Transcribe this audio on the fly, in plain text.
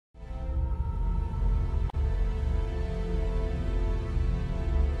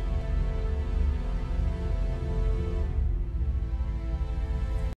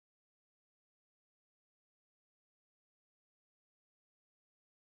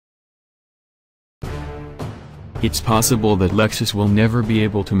It's possible that Lexus will never be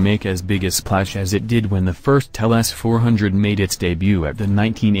able to make as big a splash as it did when the first LS400 made its debut at the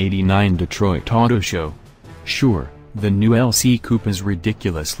 1989 Detroit Auto Show. Sure, the new LC Coupe is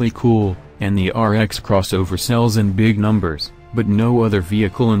ridiculously cool, and the RX crossover sells in big numbers, but no other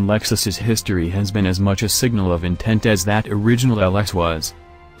vehicle in Lexus's history has been as much a signal of intent as that original LS was.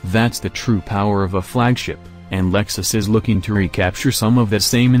 That's the true power of a flagship, and Lexus is looking to recapture some of that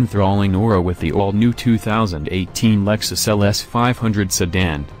same enthralling aura with the all-new 2018 Lexus LS500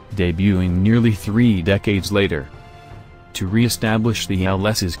 sedan, debuting nearly 3 decades later. To re-establish the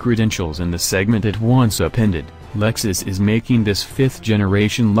LS's credentials in the segment it once upended, Lexus is making this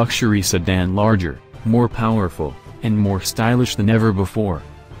 5th-generation luxury sedan larger, more powerful, and more stylish than ever before.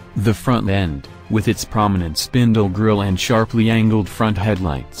 The front end, with its prominent spindle grille and sharply angled front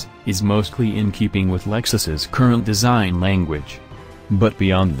headlights, is mostly in keeping with Lexus's current design language. But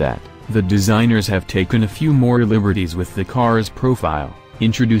beyond that, the designers have taken a few more liberties with the car's profile,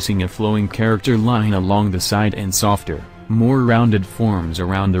 introducing a flowing character line along the side and softer, more rounded forms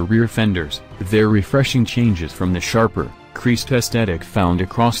around the rear fenders. They're refreshing changes from the sharper, creased aesthetic found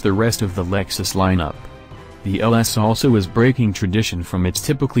across the rest of the Lexus lineup. The LS also is breaking tradition from its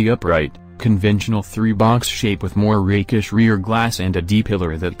typically upright, conventional 3-box shape with more rakish rear glass and a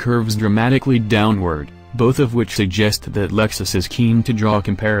D-pillar that curves dramatically downward, both of which suggest that Lexus is keen to draw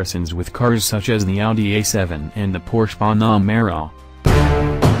comparisons with cars such as the Audi A7 and the Porsche Panamera.